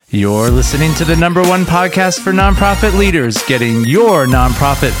You're listening to the number one podcast for nonprofit leaders, getting your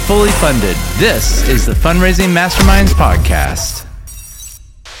nonprofit fully funded. This is the Fundraising Masterminds Podcast.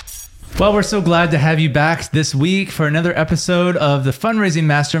 Well, we're so glad to have you back this week for another episode of the Fundraising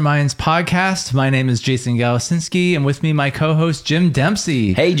Masterminds Podcast. My name is Jason Galasinski, and with me, my co-host, Jim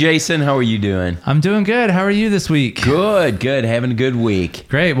Dempsey. Hey, Jason. How are you doing? I'm doing good. How are you this week? Good. Having a good week.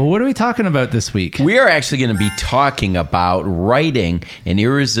 Great. Well, what are we talking about this week? We are actually going to be talking about writing an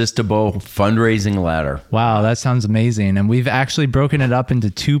irresistible fundraising letter. Wow, that sounds amazing. And we've actually broken it up into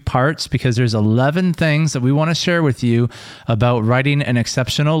two parts because there's 11 things that we want to share with you about writing an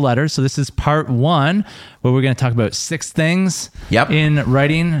exceptional letter. So this is part one, where we're going to talk about 6 things in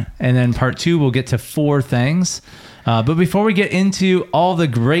writing. And then part 2, we'll get to 4 things. But before we get into all the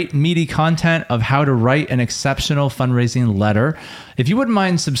great meaty content of how to write an exceptional fundraising letter, if you wouldn't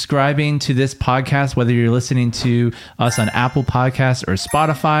mind subscribing to this podcast, whether you're listening to us on Apple Podcasts or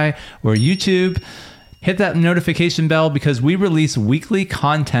Spotify or YouTube, hit that notification bell because we release weekly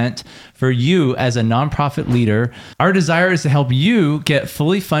content for you as a nonprofit leader. Our desire is to help you get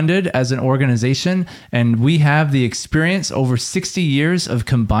fully funded as an organization, and we have the experience, over 60 years of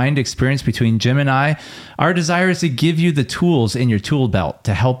combined experience between Jim and I. Our desire is to give you the tools in your tool belt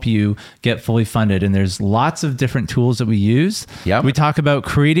to help you get fully funded, and there's lots of different tools that we use. We talk about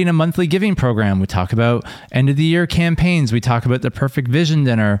creating a monthly giving program. We talk about end of the year campaigns. We talk about the perfect vision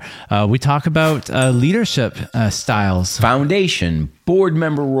dinner. We talk about leadership styles. Foundation, board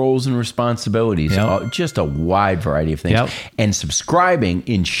member roles and responsibilities, just a wide variety of things. And subscribing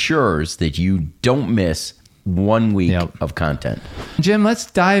ensures that you don't miss 1 week of content. Jim, let's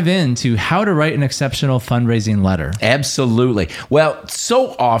dive into how to write an exceptional fundraising letter. Absolutely. Well,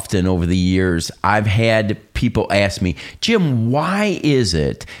 so often over the years, I've had people ask me, Jim, why is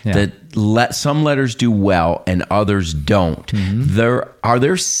it that some letters do well and others don't? Are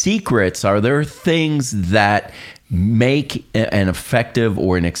there secrets? Are there things that make an effective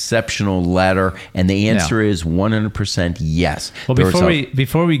or an exceptional letter? And the answer is 100% yes. Well,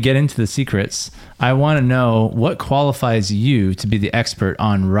 before we get into the secrets, I want to know what qualifies you to be the expert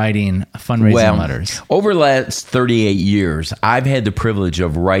on writing fundraising letters. Over the last 38 years, I've had the privilege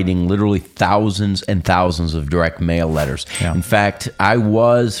of writing literally thousands and thousands of direct mail letters. In fact, I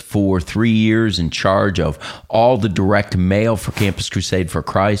was for 3 years in charge of all the direct mail for Campus Crusade for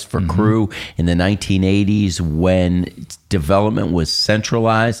Christ, for Cru in the 1980s when development was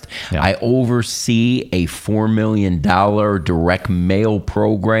centralized. I oversee a $4 million direct mail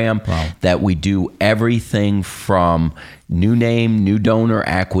program that we do everything from new name, new donor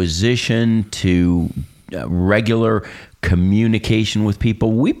acquisition to regular communication with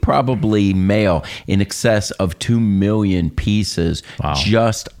people. We probably mail in excess of 2 million pieces,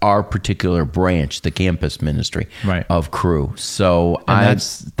 just our particular branch, the campus ministry of Cru. So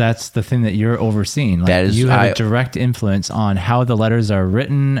that's the thing that you're overseeing. You have a direct influence on how the letters are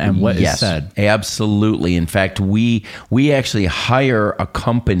written and what is said. Absolutely. In fact, we actually hire a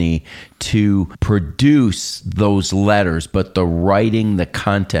company to produce those letters, but the writing, the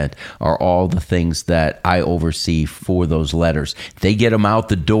content are all the things that I oversee for those letters. They get them out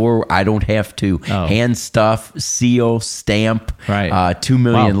the door. I don't have to hand stuff, seal, stamp 2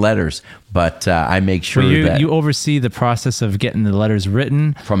 million letters. But I make sure that you oversee the process of getting the letters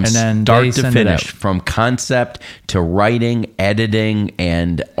written from and then start to finish, from concept to writing, editing,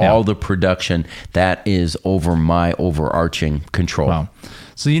 and all the production. That is over my overarching control. Wow.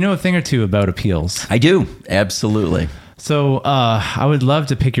 So you know a thing or two about appeals. I do. Absolutely. So I would love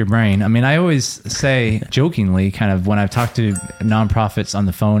to pick your brain. I mean, I always say jokingly, kind of when I've talked to nonprofits on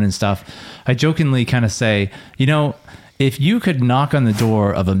the phone and stuff, I jokingly kind of say, if you could knock on the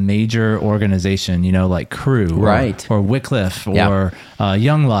door of a major organization, like Cru or Wycliffe or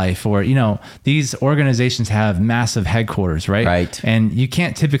Young Life, or, these organizations have massive headquarters, right? And you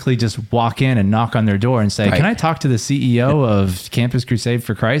can't typically just walk in and knock on their door and say, can I talk to the CEO of Campus Crusade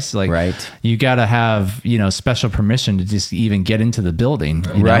for Christ? You got to have, special permission to just even get into the building.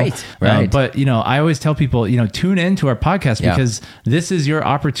 But, I always tell people, tune into our podcast because this is your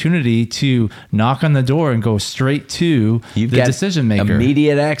opportunity to knock on the door and go straight to the decision maker.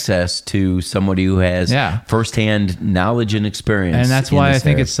 Immediate access to somebody who has firsthand knowledge and experience. And that's why I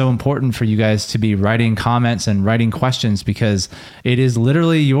think it's so important for you guys to be writing comments and writing questions, because it is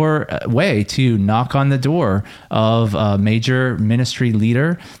literally your way to knock on the door of a major ministry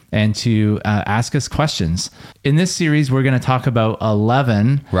leader and to ask us questions. In this series, we're going to talk about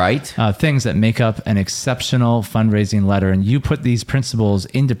 11 things that make up an exceptional fundraising letter. And you put these principles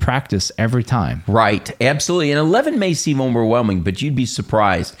into practice every time. Right. Absolutely. And 11 may seem overwhelming, but you'd be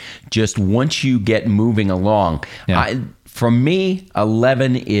surprised just once you get moving along. For me,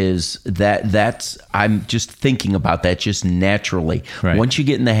 11 is that's I'm just thinking about that just naturally. Right. Once you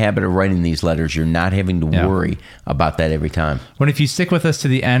get in the habit of writing these letters, you're not having to worry about that every time. Well, if you stick with us to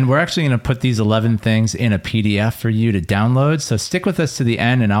the end, we're actually going to put these 11 things in a PDF for you to download. So stick with us to the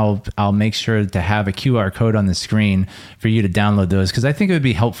end, and I'll make sure to have a QR code on the screen for you to download those, because I think it would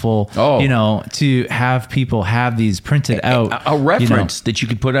be helpful, to have people have these printed out. A reference that you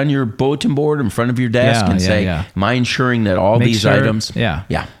could put on your bulletin board in front of your desk and say, am I ensuring that all these items? Yeah.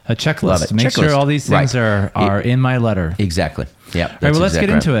 A checklist. Love it. Make sure all these things are in my letter. Exactly. Yeah. All right, well, let's get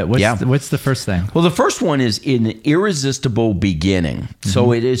into it. What's the first thing? Well, the first one is an irresistible beginning.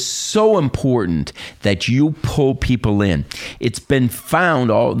 So it is so important that you pull people in. It's been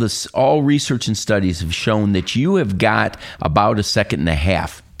found, all research and studies have shown that you have got about a second and a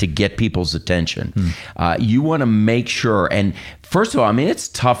half to get people's attention. You want to make sure, and first of all, I mean, it's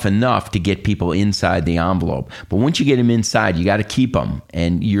tough enough to get people inside the envelope, but once you get them inside, you got to keep them,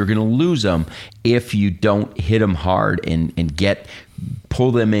 and you're going to lose them if you don't hit them hard and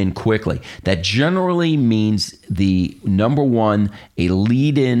pull them in quickly. That generally means the number one, a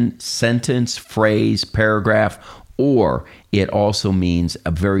lead-in sentence, phrase, paragraph, or it also means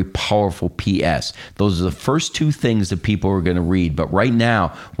a very powerful PS. Those are the first two things that people are going to read. But right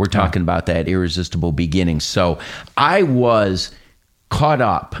now, we're talking about that irresistible beginning. So I was caught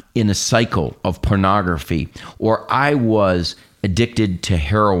up in a cycle of pornography, or I was addicted to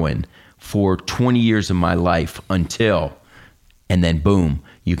heroin for 20 years of my life until, and then boom,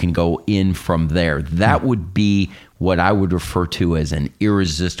 you can go in from there. That would be what I would refer to as an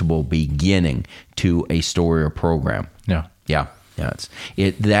irresistible beginning to a story or program. Yeah.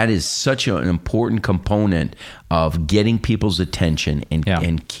 That is such an important component of getting people's attention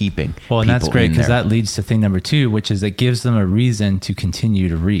and keeping people in there. And that's great, because that leads to thing number 2, which is it gives them a reason to continue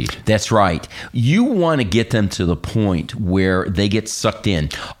to read. That's right. You want to get them to the point where they get sucked in.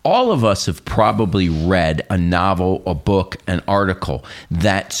 All of us have probably read a novel, a book, an article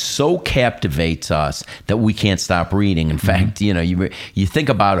that so captivates us that we can't stop reading. In fact, you think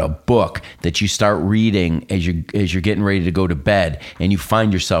about a book that you start reading as you're getting ready to go to bed, and you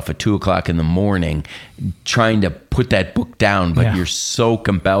find yourself at 2:00 in the morning trying to put that book down, but you're so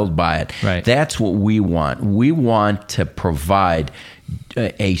compelled by it. Right. That's what we want. We want to provide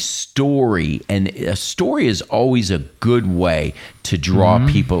a story, and a story is always a good way to draw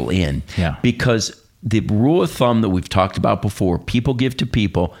people in. Because the rule of thumb that we've talked about before, people give to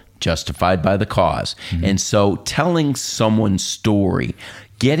people, justified by the cause. And so telling someone's story,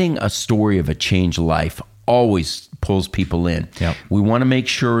 getting a story of a changed life, always pulls people in. We want to make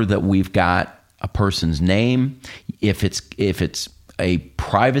sure that we've got a person's name. If it's a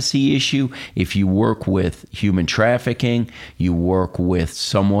privacy issue, if you work with human trafficking, you work with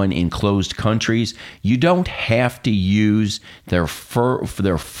someone in closed countries, you don't have to use their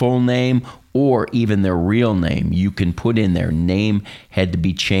full name or even their real name. You can put in their name had to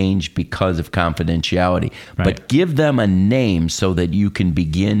be changed because of confidentiality. But give them a name so that you can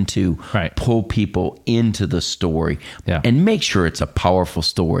begin to pull people into the story and make sure it's a powerful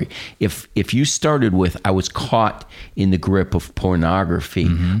story. If you started with, I was caught in the grip of pornography,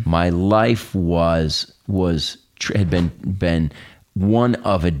 my life had been one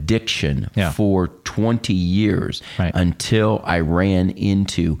of addiction for 20 years until I ran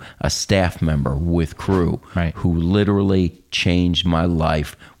into a staff member with Crew who literally changed my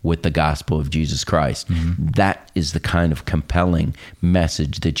life with the gospel of Jesus Christ. That is the kind of compelling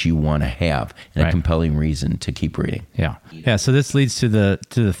message that you want to have, and a compelling reason to keep reading. So this leads to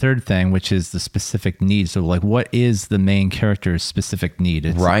the third thing, which is the specific need. So like, what is the main character's specific need?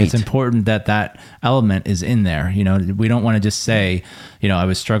 It's important that element is in there. We don't want to just say, I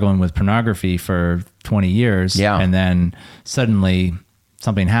was struggling with pornography for 20 years and then suddenly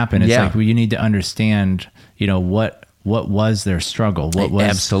something happened. It's like, well, you need to understand, what was their struggle? What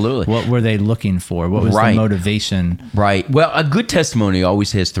were they looking for? What was the motivation? Well, a good testimony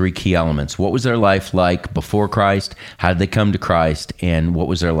always has 3 key elements. What was their life like before Christ? How did they come to Christ? And what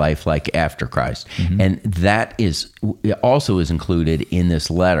was their life like after Christ? And that also is included in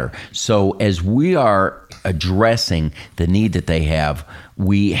this letter. So as we are addressing the need that they have,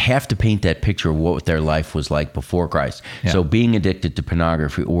 we have to paint that picture of what their life was like before Christ. So being addicted to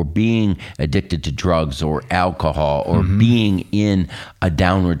pornography, or being addicted to drugs or alcohol, or being in a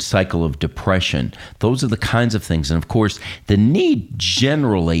downward cycle of depression, those are the kinds of things. And of course, the need,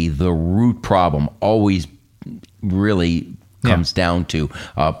 generally, the root problem always really comes down to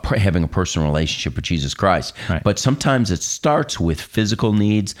having a personal relationship with Jesus Christ. But sometimes it starts with physical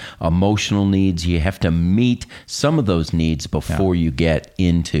needs, emotional needs. You have to meet some of those needs before you get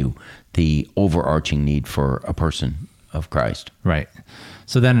into the overarching need for a person of Christ. Right.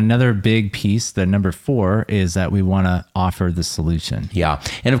 So then another big piece, the number 4, is that we want to offer the solution. Yeah.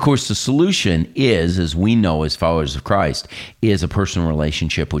 And of course, the solution is, as we know as followers of Christ, is a personal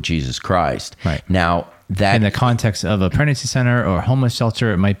relationship with Jesus Christ. Right. Now, that in the context of a pregnancy center or a homeless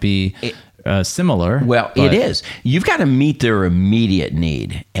shelter, it might be similar. Well, it is. You've got to meet their immediate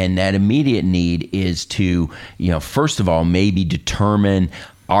need. And that immediate need is to, first of all, maybe determine,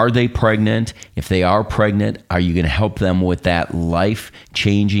 are they pregnant? If they are pregnant, are you going to help them with that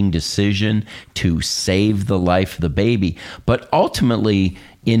life-changing decision to save the life of the baby? But ultimately,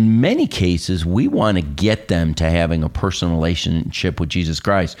 in many cases, we want to get them to having a personal relationship with Jesus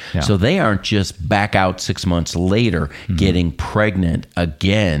Christ. Yeah. So they aren't just back out 6 months later getting pregnant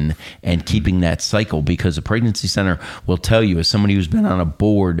again and keeping that cycle, because a pregnancy center will tell you, as somebody who's been on a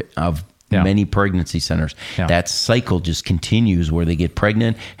board of many pregnancy centers, that cycle just continues where they get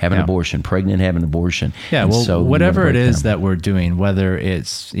pregnant, have an abortion, pregnant, have an abortion. Yeah, well, so whatever it is that we're doing, whether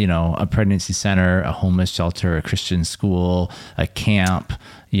it's, a pregnancy center, a homeless shelter, a Christian school, a camp,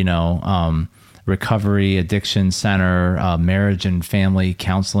 recovery, addiction center, marriage and family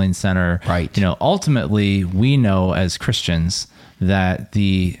counseling center. Right. Ultimately, we know as Christians that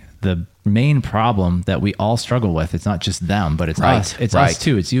the main problem that we all struggle with, it's not just them, but it's us. It's us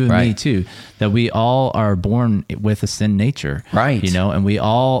too. It's you and me too, that we all are born with a sin nature. Right. And we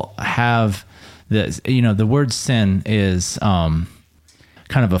all have this, the word sin is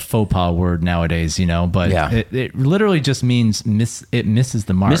kind of a faux pas word nowadays, but it literally just means it misses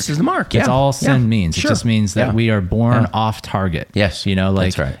the mark. Misses the mark, yeah. That's all sin means. Sure. It just means that we are born off target. Yes,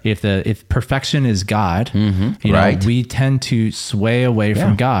 like that's right. if perfection is God, we tend to sway away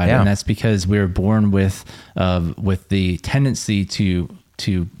from God, and that's because we're born with the tendency to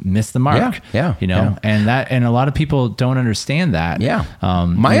miss the mark. And a lot of people don't understand that.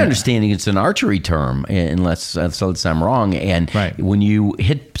 My understanding, it's an archery term, unless I'm wrong. And when you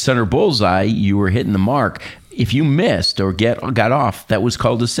hit center bullseye, you were hitting the mark. If you missed or got off, that was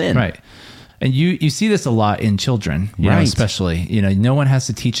called a sin. Right. And you see this a lot in children, especially, no one has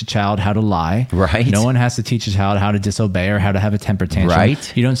to teach a child how to lie. Right. No one has to teach a child how to disobey or how to have a temper tantrum.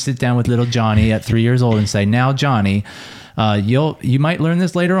 Right. You don't sit down with little Johnny at 3 years old and say, now Johnny, you might learn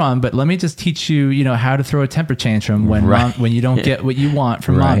this later on, but let me just teach you, how to throw a temper tantrum when you don't get what you want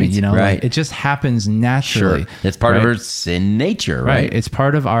from mommy. Like, it just happens naturally. Sure. It's part of her sin nature, right? It's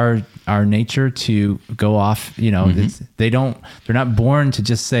part of our nature to go off. They're not born to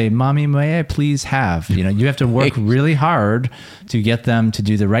just say, "Mommy, may I please have?" You have to work really hard to get them to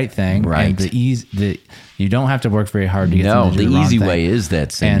do the right thing. Right. And you don't have to work very hard to get them to do the wrong thing. The easy way is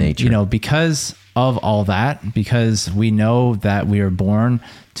that sin nature. Because of all that, because we know that we are born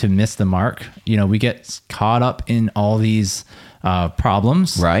to miss the mark, we get caught up in all these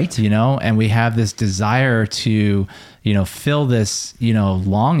problems, right? And we have this desire to, fill this,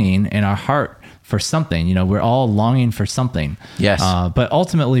 longing in our heart for something. We're all longing for something. Yes. But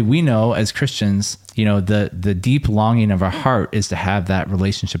ultimately, we know as Christians, the deep longing of our heart is to have that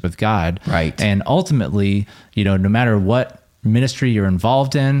relationship with God. Right. And ultimately, no matter what ministry you're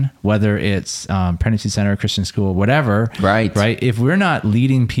involved in, whether it's pregnancy center, Christian school, whatever, right? If we're not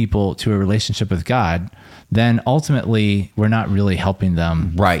leading people to a relationship with God, then ultimately we're not really helping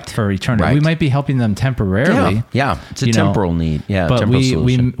them for eternity. Right. We might be helping them temporarily. Yeah. It's a temporal need. Yeah. But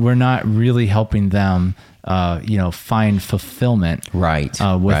we're not really helping them find fulfillment with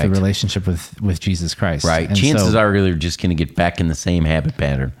the relationship with Jesus Christ. Right. And chances are they're just going to get back in the same habit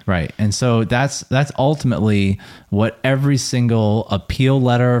pattern. Right. And so that's ultimately what every single appeal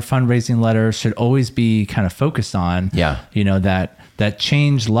letter, fundraising letter should always be kind of focused on. Yeah. That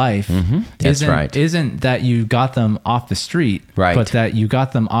changed life isn't that you got them off the street, but that you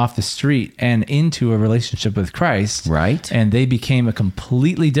got them off the street and into a relationship with Christ. Right. And they became a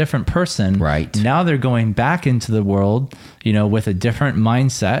completely different person. Right. Now they're going back into the world, with a different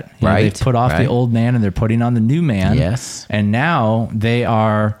mindset. They've put off the old man and they're putting on the new man. Yes. And now they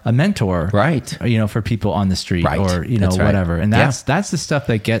are a mentor. Right. For people on the street or, whatever. And that's the stuff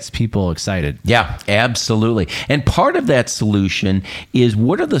that gets people excited. Yeah, absolutely. And part of that solution is,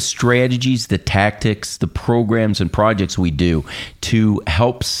 what are the strategies, the tactics, the programs and projects we do to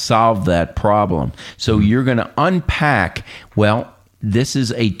help solve that problem? So you're going to unpack, this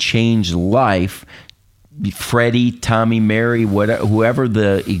is a changed life. Freddie, Tommy, Mary, whoever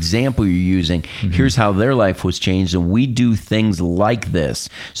the example you're using, here's how their life was changed. And we do things like this.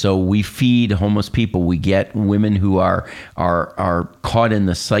 So we feed homeless people. We get women who are caught in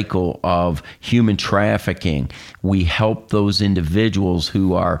the cycle of human trafficking. We help those individuals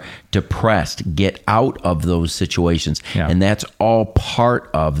who are depressed get out of those situations. Yeah. And that's all part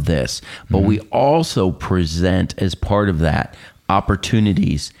of this. But we also present, as part of that,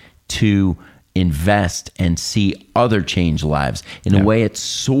 opportunities to invest and see other change lives. In a way, it's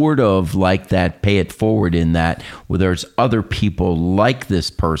sort of like that pay it forward, in that where there's other people like this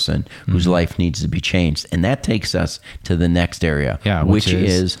person whose life needs to be changed. And that takes us to the next area, which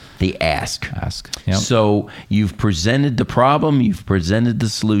is the ask. Yep. So you've presented the problem, you've presented the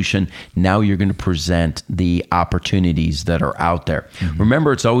solution. Now you're going to present the opportunities that are out there.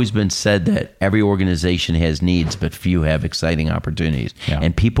 Remember, it's always been said that every organization has needs, but few have exciting opportunities.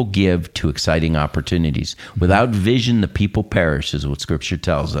 And people give to exciting opportunities. Without vision, the people perish, is what Scripture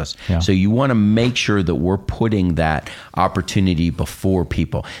tells us. So you want to make sure that we're putting that opportunity before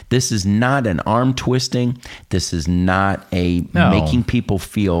people. This is not an arm twisting. This is not a making people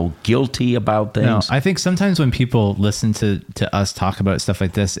feel guilty about things. No, I think sometimes when people listen to us talk about stuff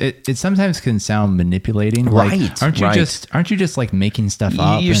like this, it sometimes can sound manipulating. Right. Like, aren't you just like making stuff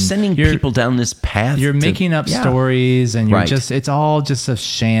up? You're sending people down this path. You're making up stories, and you're it's all just a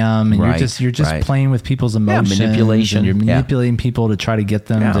sham, and you're just playing with people's emotions. Manipulation. And you're manipulating people to try to get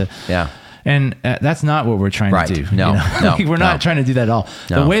them to. And that's not what we're trying to do. No, we're not trying to do that at all.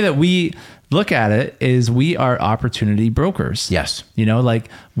 The way that we look at it is we are opportunity brokers. Yes. Like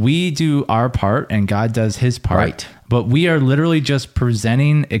we do our part and God does his part. Right. But we are literally just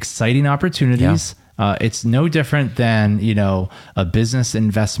presenting exciting opportunities. It's no different than, a business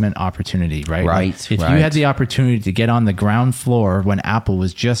investment opportunity, right? Right. If you had the opportunity to get on the ground floor when Apple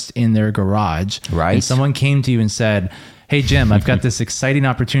was just in their garage, and someone came to you and said, hey, Jim, I've got this exciting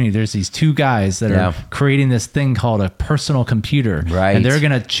opportunity. There's these two guys that are creating this thing called a personal computer. Right. And they're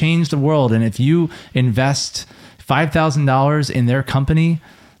going to change the world. And if you invest $5,000 in their company,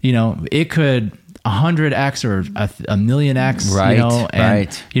 it could 100x or a million X,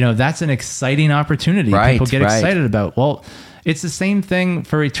 that's an exciting opportunity people get excited about. Well, it's the same thing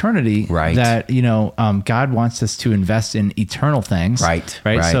for eternity, that, God wants us to invest in eternal things. Right.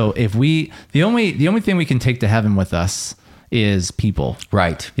 So if the only thing we can take to heaven with us is people.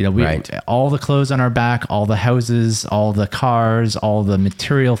 All the clothes on our back, all the houses, all the cars, all the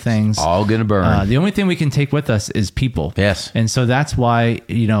material things, all gonna burn. The only thing we can take with us is people. Yes. And so that's why,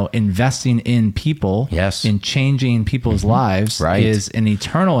 investing in people, in changing people's lives is an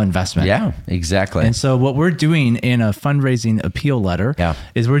eternal investment. Yeah, exactly. And so what we're doing in a fundraising appeal letter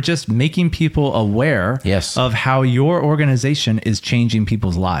is we're just making people aware of how your organization is changing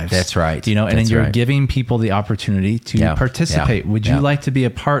people's lives. That's right. And then you're giving people the opportunity to participate. Would you like to be a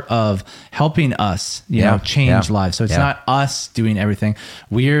part of helping us, change lives? So it's not us doing everything.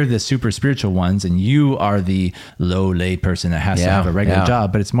 We're the super spiritual ones, and you are the low lay person that has to have a regular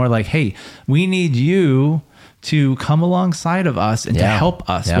job. But it's more like, hey, we need you to come alongside of us and to help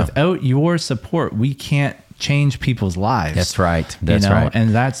us. Without your support, we can't change people's lives. That's right. Right.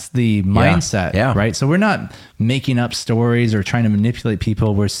 And that's the mindset, right? So we're not making up stories or trying to manipulate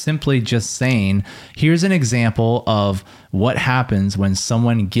people. We're simply just saying, here's an example of what happens when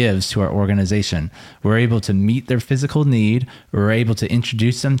someone gives to our organization. We're able to meet their physical need. We're able to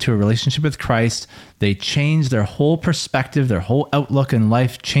introduce them to a relationship with Christ. They change their whole perspective, their whole outlook in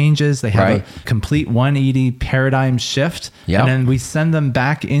life changes. They have a complete 180 paradigm shift. And then we send them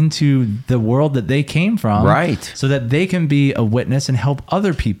back into the world that they came from. So that they can be a witness and help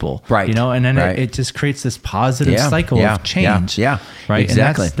other people. And then it just creates this positive cycle of change. Right.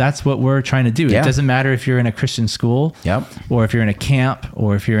 Exactly. And that's what we're trying to do. It doesn't matter if you're in a Christian school, or if you're in a camp,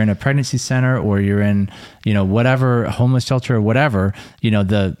 or if you're in a pregnancy center, or you're in, whatever, homeless shelter or whatever,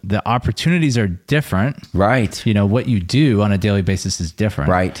 the opportunities are different. What you do on a daily basis is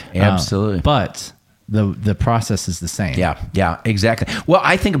different. Absolutely. But the process is the same. Yeah, exactly. Well,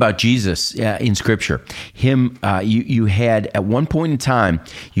 I think about Jesus in Scripture. Him, you had, at one point in time,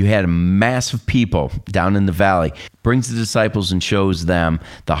 you had a mass of people down in the valley. Brings the disciples and shows them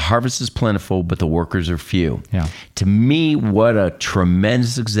the harvest is plentiful, but the workers are few. To me, what a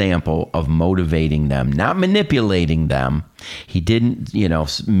tremendous example of motivating them, not manipulating them. He didn't,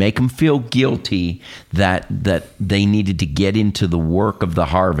 make them feel guilty that they needed to get into the work of the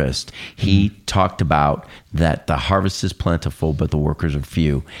harvest. He talked about that the harvest is plentiful, but the workers are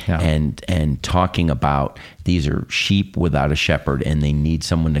few, and talking about these are sheep without a shepherd, and they need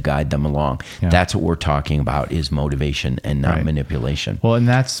someone to guide them along. Yeah. That's what we're talking about, is motivation and not manipulation. Well, and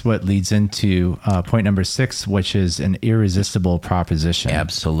that's what leads into point number 6, which is an irresistible proposition.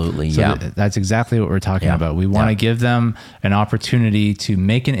 Absolutely. So that's exactly what we're talking about. We want to give them an opportunity to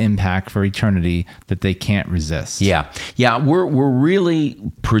make an impact for eternity that they can't resist. Yeah. We're really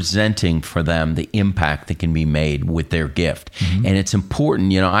presenting for them the impact that can be made with their gift. Mm-hmm. And it's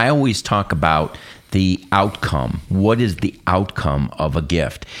important. I always talk about the outcome. What is the outcome of a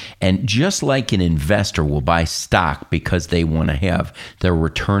gift? And just like an investor will buy stock because they want to have their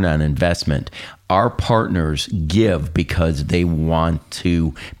return on investment, our partners give because they want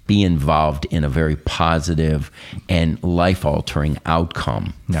to be involved in a very positive and life-altering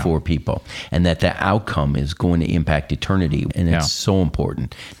outcome for people. And that outcome is going to impact eternity. And it's so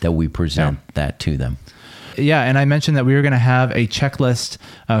important that we present that to them. Yeah, and I mentioned that we were going to have a checklist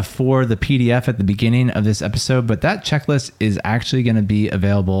for the PDF at the beginning of this episode, but that checklist is actually going to be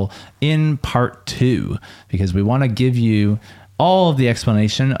available in part 2 because we want to give you all of the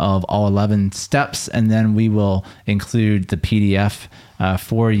explanation of all 11 steps, and then we will include the PDF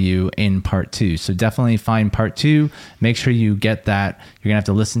for you in part 2. So definitely find part 2. Make sure you get that. You're going to have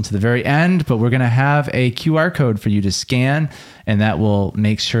to listen to the very end, but we're going to have a QR code for you to scan, and that will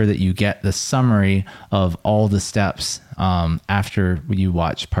make sure that you get the summary of all the steps after you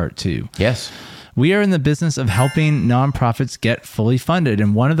watch part 2. Yes. We are in the business of helping nonprofits get fully funded.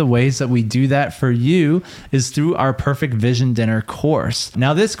 And one of the ways that we do that for you is through our Perfect Vision Dinner course.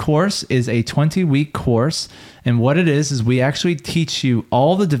 Now, this course is a 20-week course. And what it is we actually teach you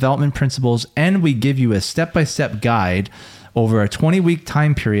all the development principles, and we give you a step-by-step guide over a 20-week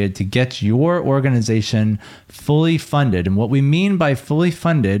time period to get your organization fully funded. And what we mean by fully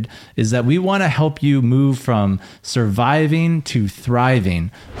funded is that we want to help you move from surviving to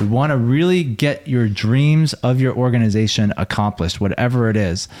thriving. We want to really get your dreams of your organization accomplished, whatever it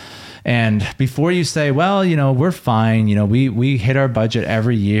is. And before you say, well, we're fine, we hit our budget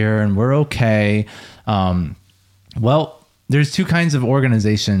every year and we're okay. Well, there's 2 kinds of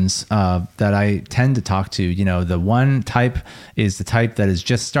organizations that I tend to talk to. The one type is the type that is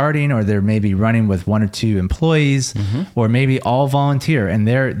just starting, or they're maybe running with 1 or 2 employees, or maybe all volunteer, and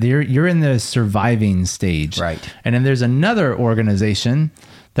you're in the surviving stage. Right. And then there's another organization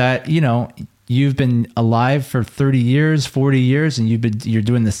that you've been alive for 30 years, 40 years, and you're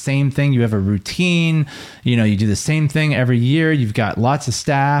doing the same thing. You have a routine, you do the same thing every year. You've got lots of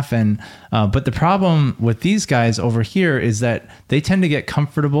staff, but the problem with these guys over here is that they tend to get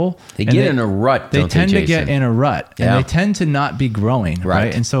comfortable. They get in a rut. They tend to get in a rut, and they tend to not be growing.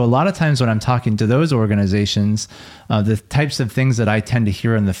 Right. And so a lot of times when I'm talking to those organizations, the types of things that I tend to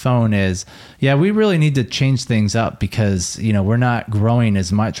hear on the phone is, we really need to change things up because, we're not growing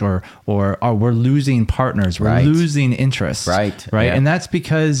as much, or we're losing partners. We're losing interest. Right. Yeah. And that's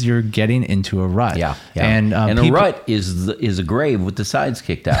because you're getting into a rut. Yeah. And a rut is a grave with the sides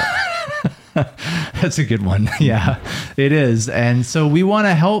kicked out. That's a good one. Yeah, it is. And so we want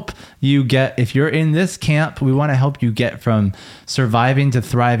to help you get, if you're in this camp, we want to help you get from surviving to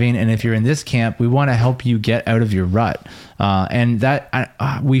thriving. And if you're in this camp, we want to help you get out of your rut. And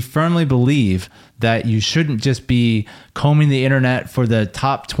that we firmly believe that you shouldn't just be combing the internet for the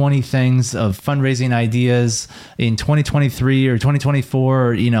top 20 things of fundraising ideas in 2023 or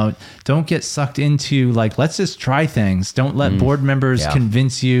 2024. Don't get sucked into let's just try things. Don't let board members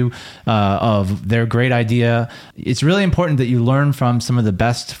convince you of their great idea. It's really important that you learn from some of the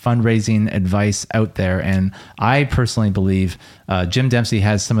best fundraising advice out there. And I personally believe Jim Dempsey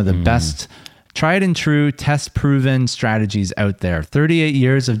has some of the best tried and true, test proven strategies out there. 38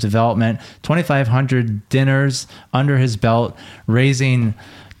 years of development, 2,500 dinners under his belt, raising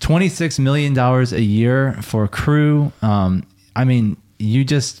 $26 million a year for Crew.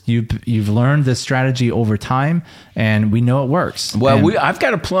 You've learned this strategy over time, and we know it works. Well, I've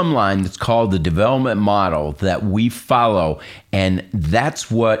got a plumb line that's called the development model that we follow, and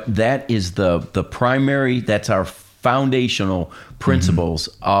that is the primary. That's our foundational principles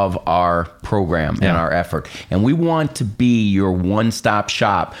of our program and our effort. And we want to be your one-stop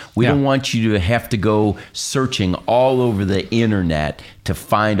shop. We don't want you to have to go searching all over the internet to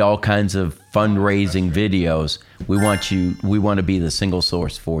find all kinds of fundraising videos. We want to be the single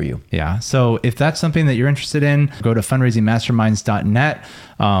source for you. Yeah. So if that's something that you're interested in, go to fundraisingmasterminds.net.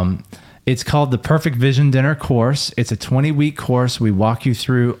 It's called the Perfect Vision Dinner course. It's a 20-week course. We walk you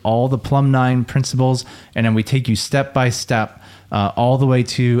through all the Plum 9 principles, and then we take you step by step all the way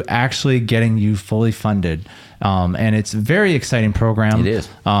to actually getting you fully funded. And it's a very exciting program. It is.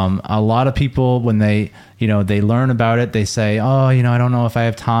 A lot of people, when they learn about it, they say, oh, I don't know if I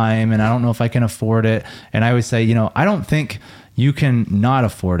have time and I don't know if I can afford it. And I always say, I don't think you can not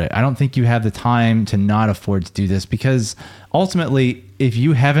afford it. I don't think you have the time to not afford to do this, because ultimately, if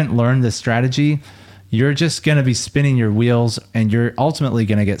you haven't learned this strategy, you're just going to be spinning your wheels and you're ultimately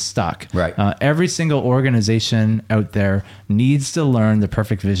going to get stuck. Right. Every single organization out there needs to learn the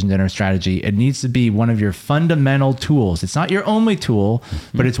perfect vision dinner strategy. It needs to be one of your fundamental tools. It's not your only tool,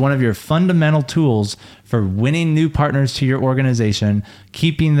 but it's one of your fundamental tools for winning new partners to your organization,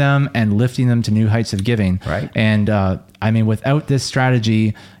 keeping them and lifting them to new heights of giving. Right. And without this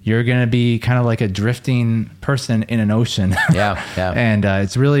strategy, you're going to be kind of like a drifting person in an ocean. Yeah. And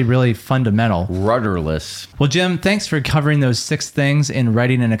it's really, really fundamental. Rudderless. Well, Jim, thanks for covering those 6 things in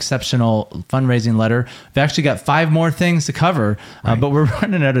writing an exceptional fundraising letter. We've actually got 5 more things to cover, but we're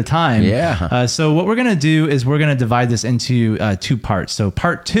running out of time. Yeah. So what we're going to do is we're going to divide this into 2 parts. So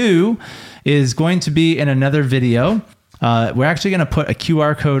part 2 is going to be in another video. We're actually going to put a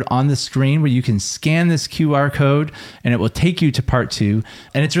QR code on the screen where you can scan this QR code and it will take you to part 2.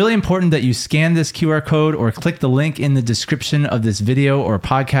 And it's really important that you scan this QR code or click the link in the description of this video or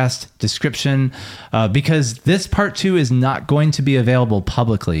podcast description, because this part 2 is not going to be available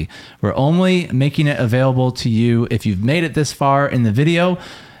publicly. We're only making it available to you if you've made it this far in the video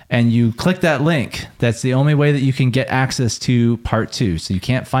and you click that link. That's the only way that you can get access to part 2. So you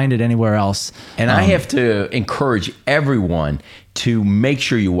can't find it anywhere else. And I have to encourage everyone to make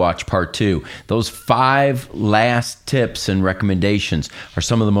sure you watch part 2. Those 5 last tips and recommendations are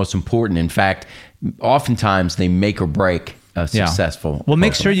some of the most important. In fact, oftentimes they make or break a successful. Well,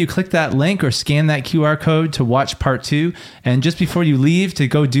 make sure you click that link or scan that QR code to watch part 2. And just before you leave to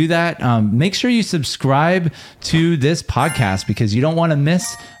go do that, make sure you subscribe to this podcast, because you don't want to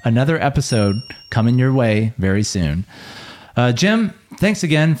miss another episode coming your way very soon. Jim, thanks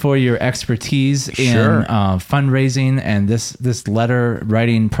again for your expertise in fundraising, and this letter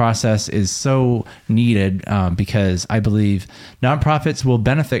writing process is so needed, because I believe nonprofits will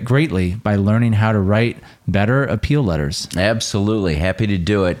benefit greatly by learning how to write better appeal letters. Absolutely. Happy to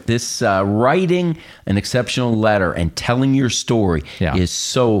do it. This writing an exceptional letter and telling your story is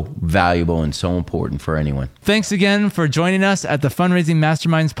so valuable and so important for anyone. Thanks again for joining us at the Fundraising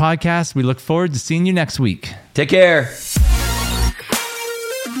Masterminds podcast. We look forward to seeing you next week. Take care.